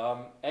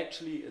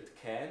 Actually, it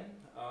can.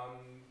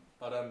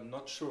 But I'm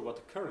not sure what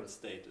the current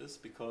state is,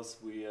 because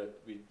we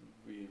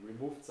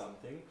removed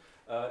something.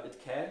 It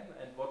can,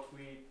 and what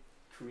we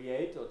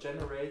create or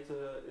generate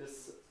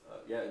is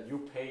a new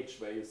page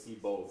where you see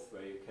both,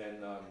 where you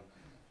can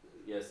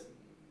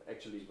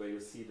where you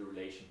see the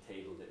relation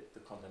table, the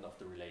content of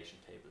the relation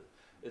table.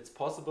 It's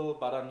possible,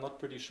 but I'm not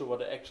pretty sure what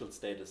the actual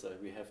state is.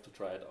 We have to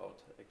try it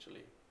out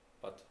actually,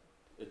 but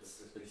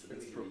it's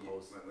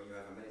proposed. When you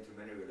have a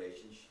many-to-many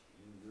relations.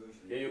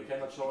 Yeah, you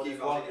cannot show it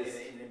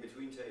in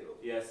between table.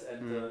 Yes, and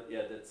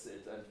that's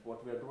it. And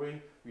what we are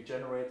doing, we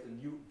generate a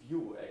new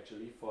view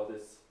actually for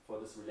this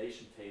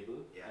relation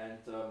table, and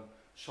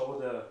show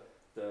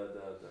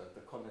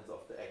the contents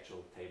of the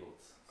actual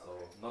tables. So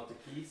not the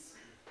keys,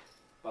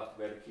 but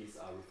where the keys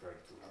are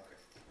referring to. Okay.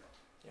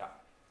 Yeah.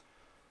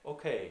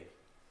 Okay.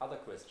 Other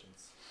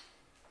questions?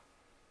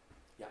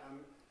 Yeah.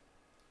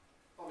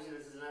 Obviously,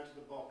 this is an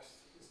out-of-the-box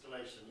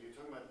installation. You're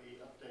talking about the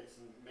updates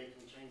and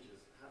making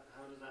changes.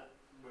 How does that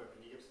work?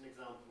 Can you give us an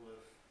example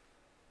of?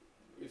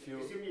 If you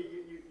assume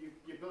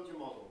you built your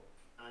model,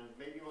 and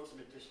maybe you want some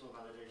additional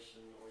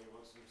validation, or you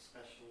want some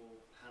special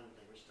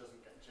handling which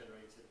doesn't get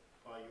generated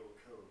by your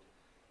code.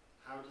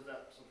 How does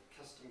that sort of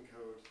custom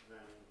code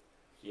then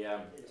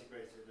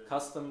integrated?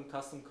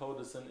 Custom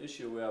code is an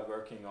issue we are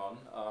working on,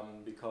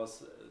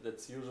 because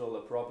that's usually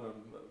a problem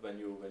when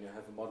you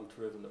have a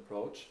model-driven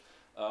approach.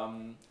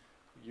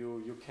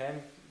 You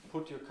can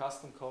put your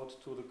custom code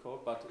to the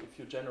code, but if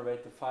you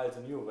generate the files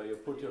anew where you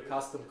put your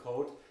custom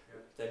code,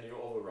 then you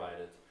override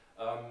it.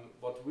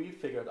 What we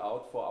figured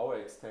out for our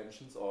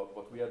extensions, or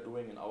what we are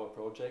doing in our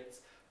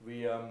projects,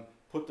 we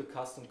put the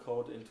custom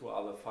code into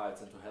other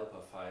files, into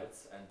helper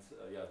files, and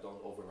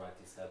don't override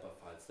these helper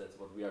files. That's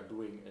what we are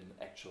doing in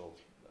actual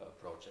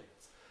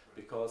projects.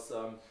 Because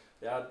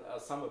there are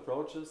some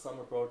approaches. Some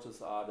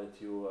approaches are that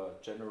you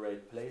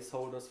generate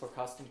placeholders for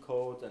custom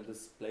code, and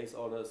these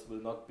placeholders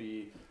will not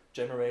be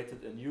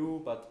generated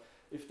anew, but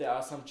if there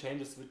are some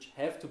changes which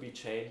have to be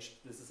changed,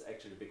 this is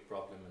actually a big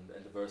problem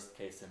in the worst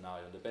case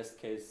scenario. The best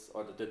case,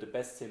 or the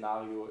best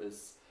scenario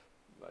is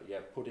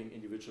putting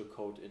individual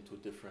code into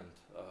different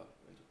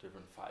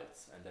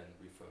files and then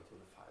refer to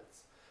the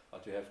files.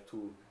 But you have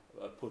to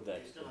put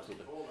that into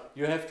the.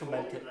 You have to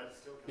maintain.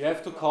 You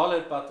have to call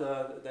it, but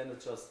then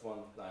it's just one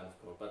line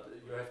of code. But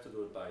you have to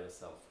do it by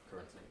yourself.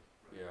 Currently,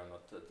 we are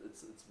not.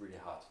 It's really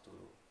hard to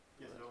do.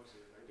 Yes,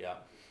 obviously. Yeah.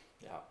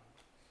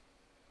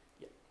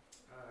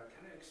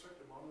 Can I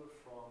extract a model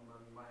from a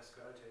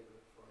MySQL table,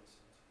 for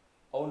instance?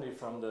 Only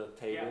from the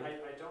table?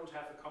 Yeah, I don't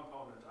have a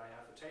component. I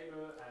have a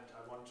table, and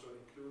I want to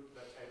include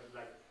that table.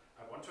 Like,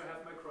 I want to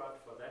have my CRUD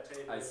for that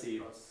table. I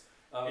see.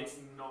 It's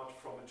not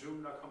from a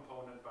Joomla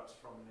component, but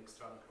from an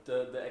external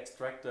component. The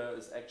extractor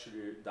is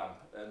actually dump,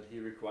 and he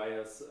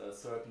requires a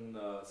certain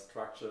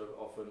structure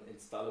of an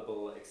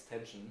installable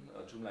extension,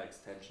 a Joomla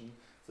extension.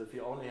 So if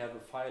you only have a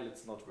file,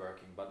 it's not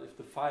working. But if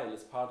the file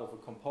is part of a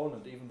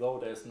component, even though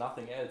there's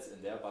nothing else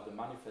in there but a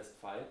manifest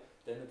file,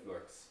 then it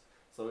works.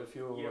 So if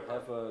you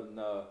have an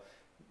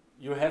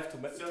you have to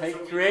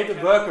create a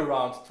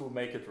workaround to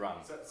make it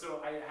run.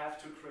 So I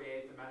have to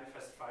create the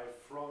manifest file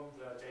from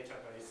the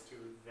database to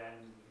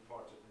then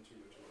import it into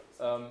your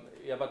Joomla.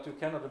 Yeah, but you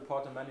cannot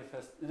import the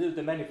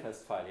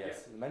manifest file, yes.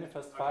 Yeah. The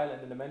manifest file,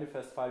 and in the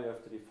manifest file you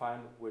have to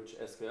define which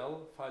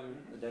SQL file,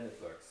 and then it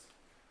works.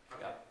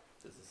 Okay. Yeah,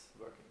 this is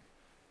working.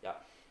 Yeah.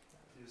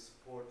 Do you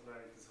support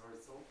like these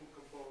horizontal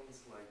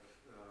components like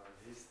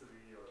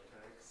history or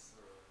tags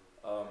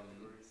or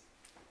categories?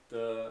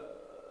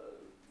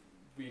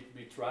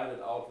 We tried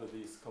it out with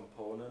these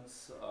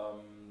components.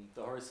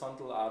 The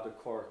horizontal are the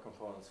core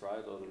components,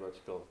 right? Or the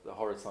vertical? The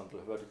horizontal,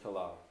 vertical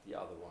are the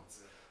other ones.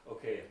 Yeah.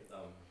 Okay.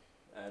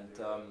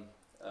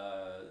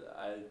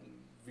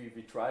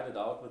 We tried it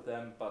out with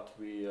them, but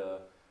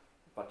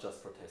but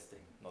just for testing,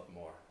 not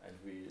more. And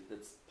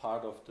it's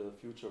part of the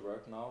future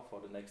work now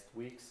for the next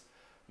weeks.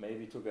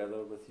 Maybe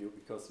together with you,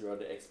 because you are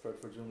the expert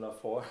for Joomla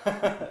 4.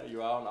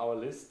 You are on our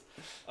list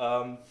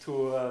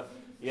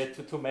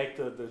to make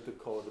the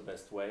code the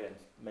best way, and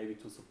maybe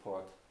to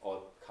support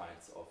all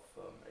kinds of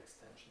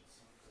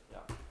extensions.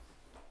 Yeah.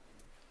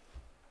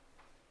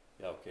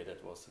 Yeah. Okay,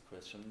 that was the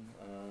question.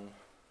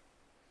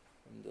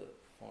 And the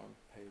form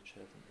page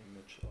has an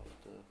image of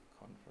the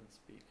conference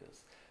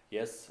speakers.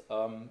 Yes,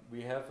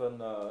 we have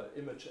an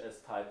image as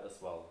type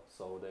as well.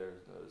 So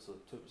there's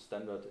a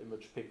standard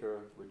image picker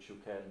which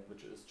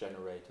is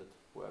generated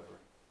who has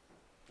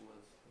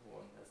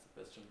the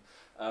question.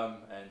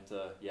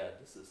 Yeah,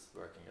 this is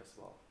working as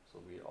well. So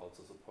we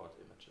also support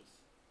images.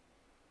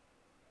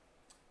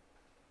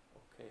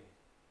 Okay.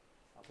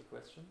 Other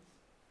questions?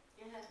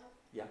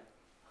 Yeah.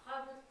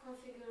 How about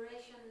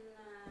configuration,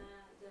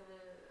 the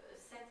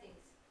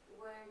settings?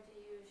 Where do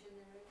you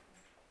generate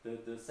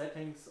them? The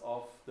settings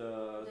of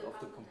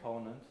the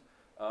component.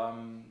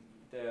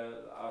 There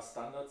are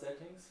standard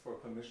settings for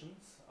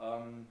permissions.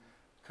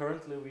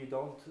 Currently, we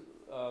don't.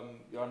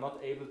 You are not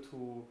able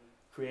to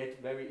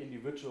create very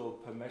individual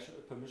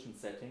permission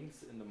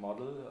settings in the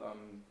model,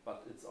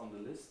 but it's on the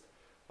list.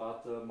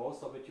 But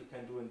most of it you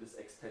can do in this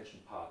extension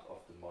part of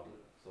the model.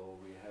 So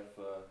we have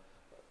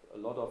a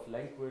lot of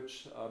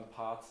language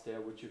parts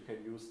there which you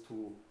can use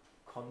to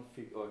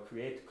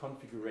create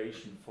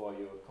configuration for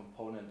your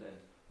component and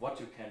what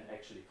you can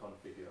actually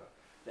configure.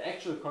 The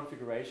actual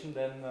configuration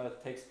then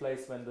takes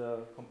place when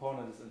the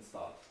component is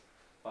installed.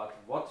 But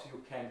what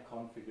you can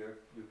configure,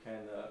 you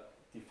can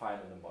define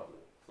in the model.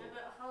 So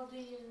but how do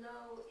you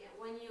know,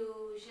 when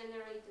you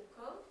generate the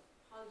code,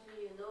 how do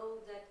you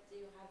know that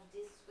you have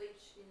this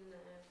switch in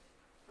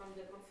from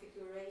the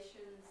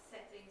configuration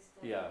settings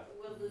that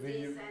will do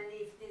this, and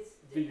if this...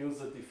 We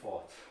use a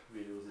default. We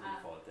use a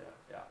default there,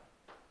 yeah.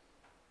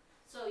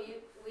 So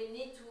we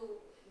need to,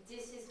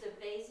 this is the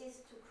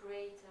basis to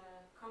create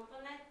a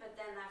component, but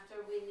then after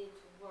we need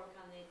to work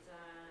on it.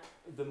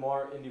 The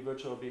more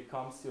individual it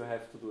becomes, you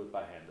have to do it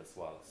by hand as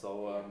well.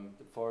 So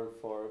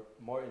for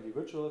more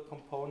individual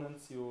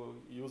components,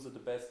 you use it the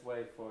best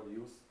way for the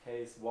use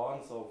case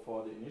one. So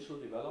for the initial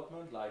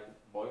development, like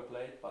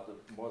boilerplate, but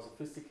a more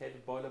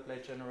sophisticated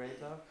boilerplate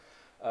generator.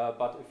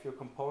 But if your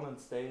component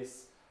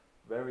stays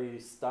very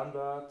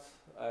standard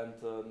and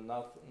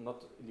not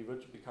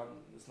individual,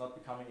 it's not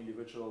becoming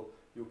individual,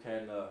 you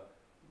can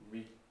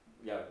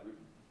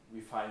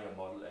refine your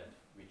model and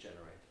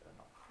regenerate.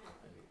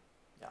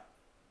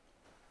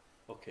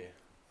 Okay.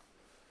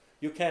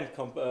 You can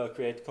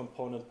create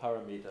component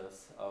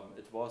parameters.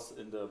 It was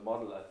in the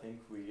model, I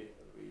think we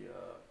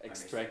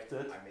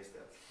extracted. I missed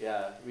that.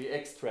 Yeah, we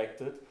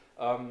extracted.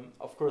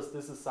 Of course,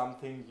 this is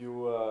something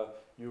you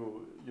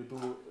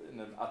do in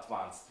an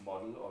advanced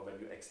model or when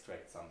you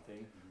extract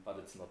something, but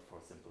it's not for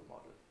a simple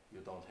model. You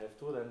don't have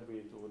to, then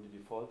we do the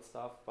default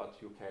stuff, but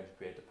you can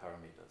create the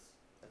parameters.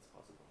 That's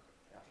possible.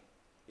 Yeah.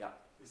 Yeah.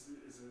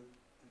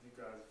 Did you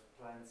guys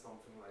plan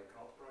something like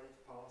upright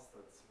pass?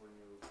 That's when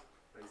you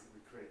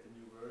basically create a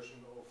new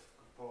version of the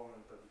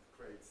component that it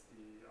creates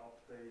the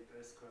update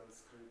SQL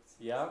scripts.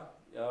 Yeah,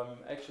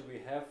 actually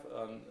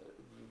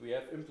we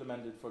have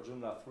implemented for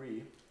Joomla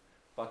 3,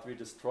 but we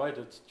destroyed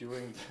it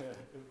during the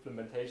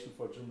implementation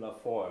for Joomla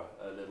 4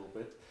 a little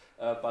bit.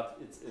 But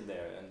it's in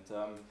there, and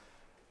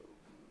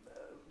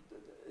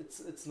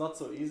it's not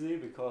so easy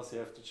because you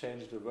have to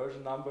change the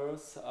version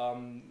numbers.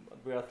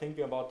 We are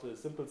thinking about a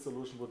simple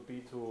solution would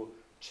be to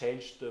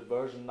change the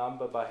version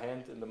number by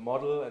hand in the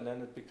model, and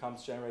then it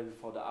becomes generated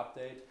for the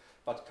update.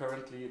 But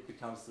currently it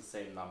becomes the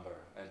same number,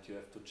 and you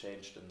have to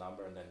change the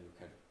number, and then you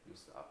can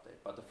use the update.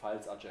 But the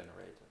files are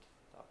generated,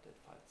 the update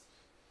files.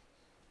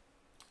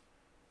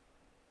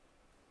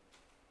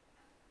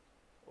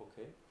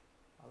 Okay,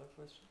 other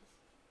questions?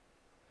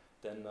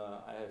 Then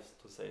I have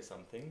to say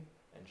something.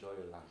 Enjoy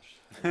your lunch.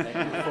 Thank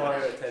you for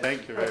attending.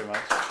 Thank you very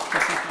much.